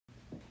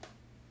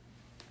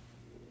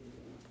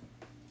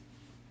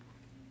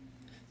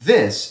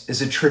This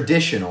is a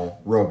traditional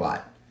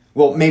robot.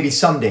 Well, maybe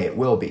someday it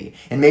will be,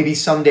 and maybe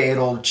someday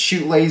it'll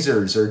shoot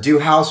lasers or do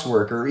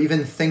housework or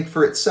even think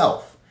for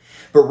itself.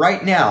 But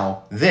right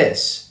now,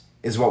 this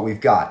is what we've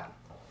got.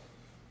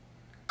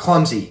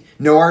 Clumsy,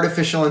 no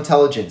artificial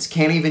intelligence,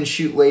 can't even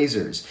shoot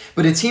lasers.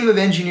 But a team of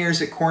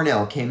engineers at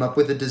Cornell came up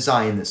with a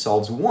design that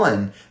solves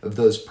one of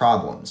those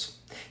problems.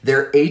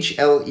 Their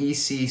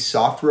HLEC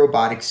soft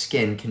robotic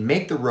skin can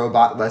make the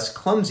robot less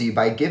clumsy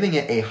by giving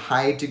it a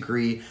high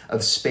degree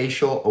of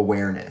spatial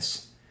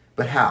awareness.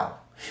 But how?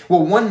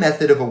 Well, one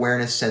method of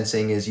awareness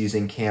sensing is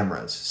using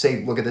cameras.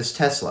 Say, look at this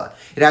Tesla.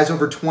 It has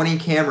over 20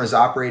 cameras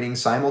operating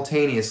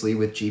simultaneously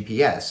with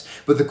GPS.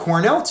 But the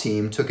Cornell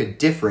team took a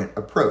different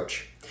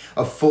approach.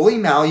 A fully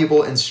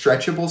malleable and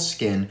stretchable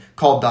skin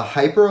called the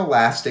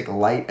hyperelastic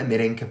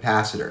light-emitting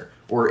capacitor,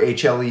 or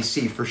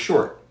HLEC for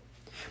short.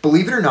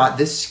 Believe it or not,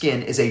 this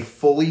skin is a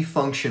fully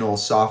functional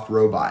soft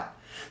robot.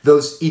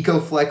 Those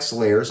EcoFlex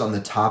layers on the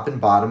top and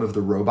bottom of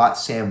the robot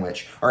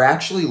sandwich are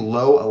actually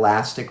low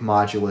elastic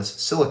modulus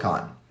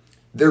silicon.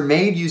 They're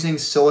made using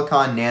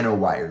silicon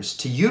nanowires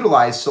to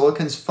utilize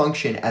silicon's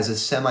function as a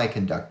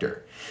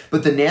semiconductor.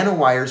 But the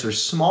nanowires are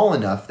small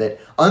enough that,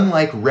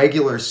 unlike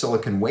regular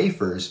silicon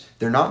wafers,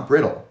 they're not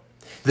brittle.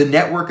 The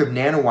network of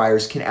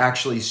nanowires can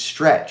actually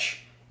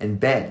stretch and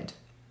bend.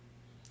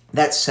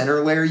 That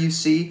center layer you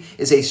see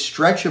is a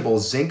stretchable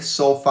zinc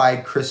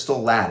sulfide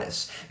crystal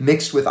lattice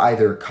mixed with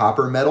either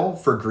copper metal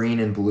for green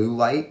and blue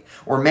light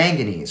or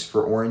manganese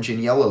for orange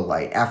and yellow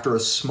light after a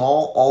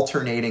small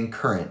alternating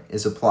current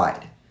is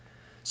applied.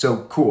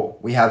 So cool,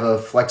 we have a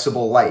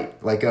flexible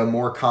light, like a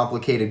more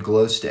complicated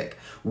glow stick.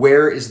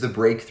 Where is the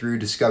breakthrough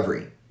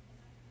discovery?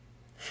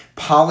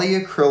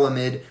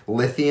 Polyacrylamide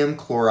lithium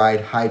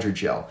chloride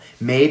hydrogel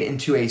made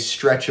into a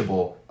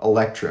stretchable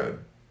electrode.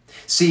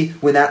 See,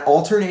 when that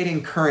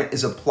alternating current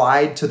is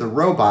applied to the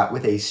robot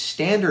with a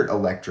standard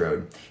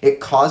electrode, it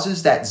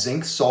causes that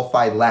zinc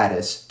sulfide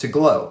lattice to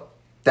glow.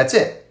 That's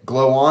it.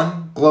 Glow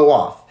on, glow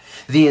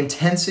off. The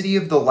intensity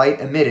of the light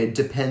emitted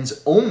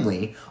depends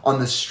only on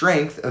the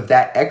strength of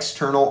that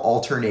external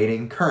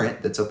alternating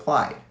current that's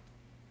applied.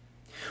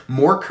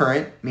 More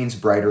current means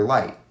brighter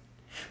light.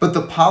 But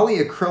the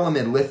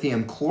polyacrylamide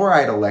lithium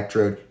chloride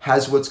electrode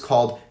has what's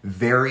called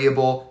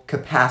variable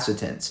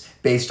capacitance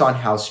based on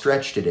how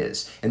stretched it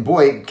is. And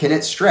boy, can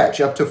it stretch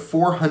up to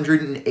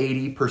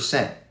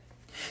 480%.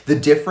 The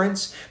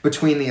difference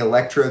between the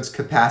electrode's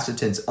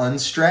capacitance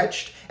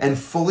unstretched and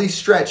fully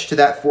stretched to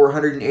that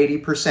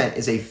 480%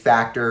 is a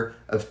factor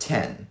of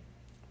 10.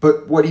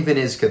 But what even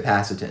is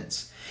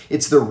capacitance?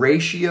 It's the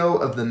ratio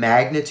of the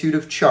magnitude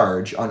of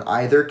charge on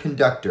either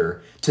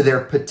conductor to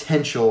their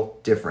potential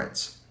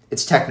difference.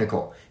 It's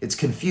technical, it's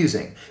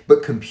confusing,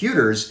 but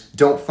computers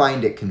don't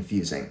find it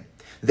confusing.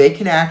 They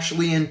can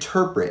actually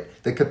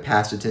interpret the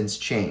capacitance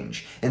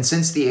change. And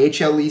since the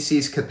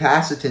HLEC's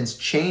capacitance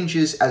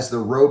changes as the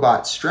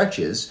robot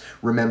stretches,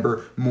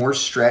 remember, more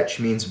stretch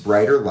means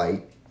brighter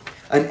light,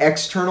 an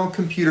external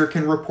computer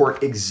can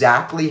report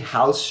exactly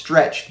how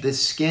stretched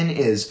this skin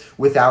is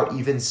without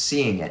even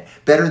seeing it.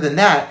 Better than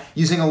that,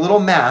 using a little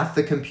math,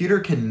 the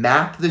computer can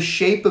map the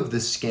shape of the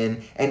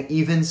skin and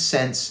even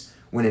sense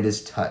when it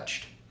is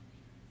touched.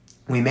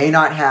 We may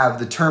not have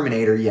the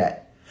Terminator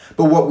yet,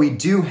 but what we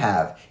do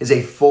have is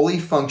a fully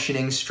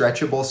functioning,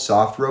 stretchable,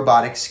 soft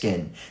robotic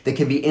skin that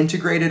can be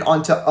integrated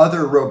onto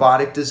other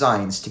robotic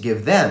designs to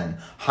give them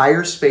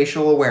higher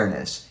spatial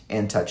awareness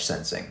and touch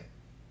sensing.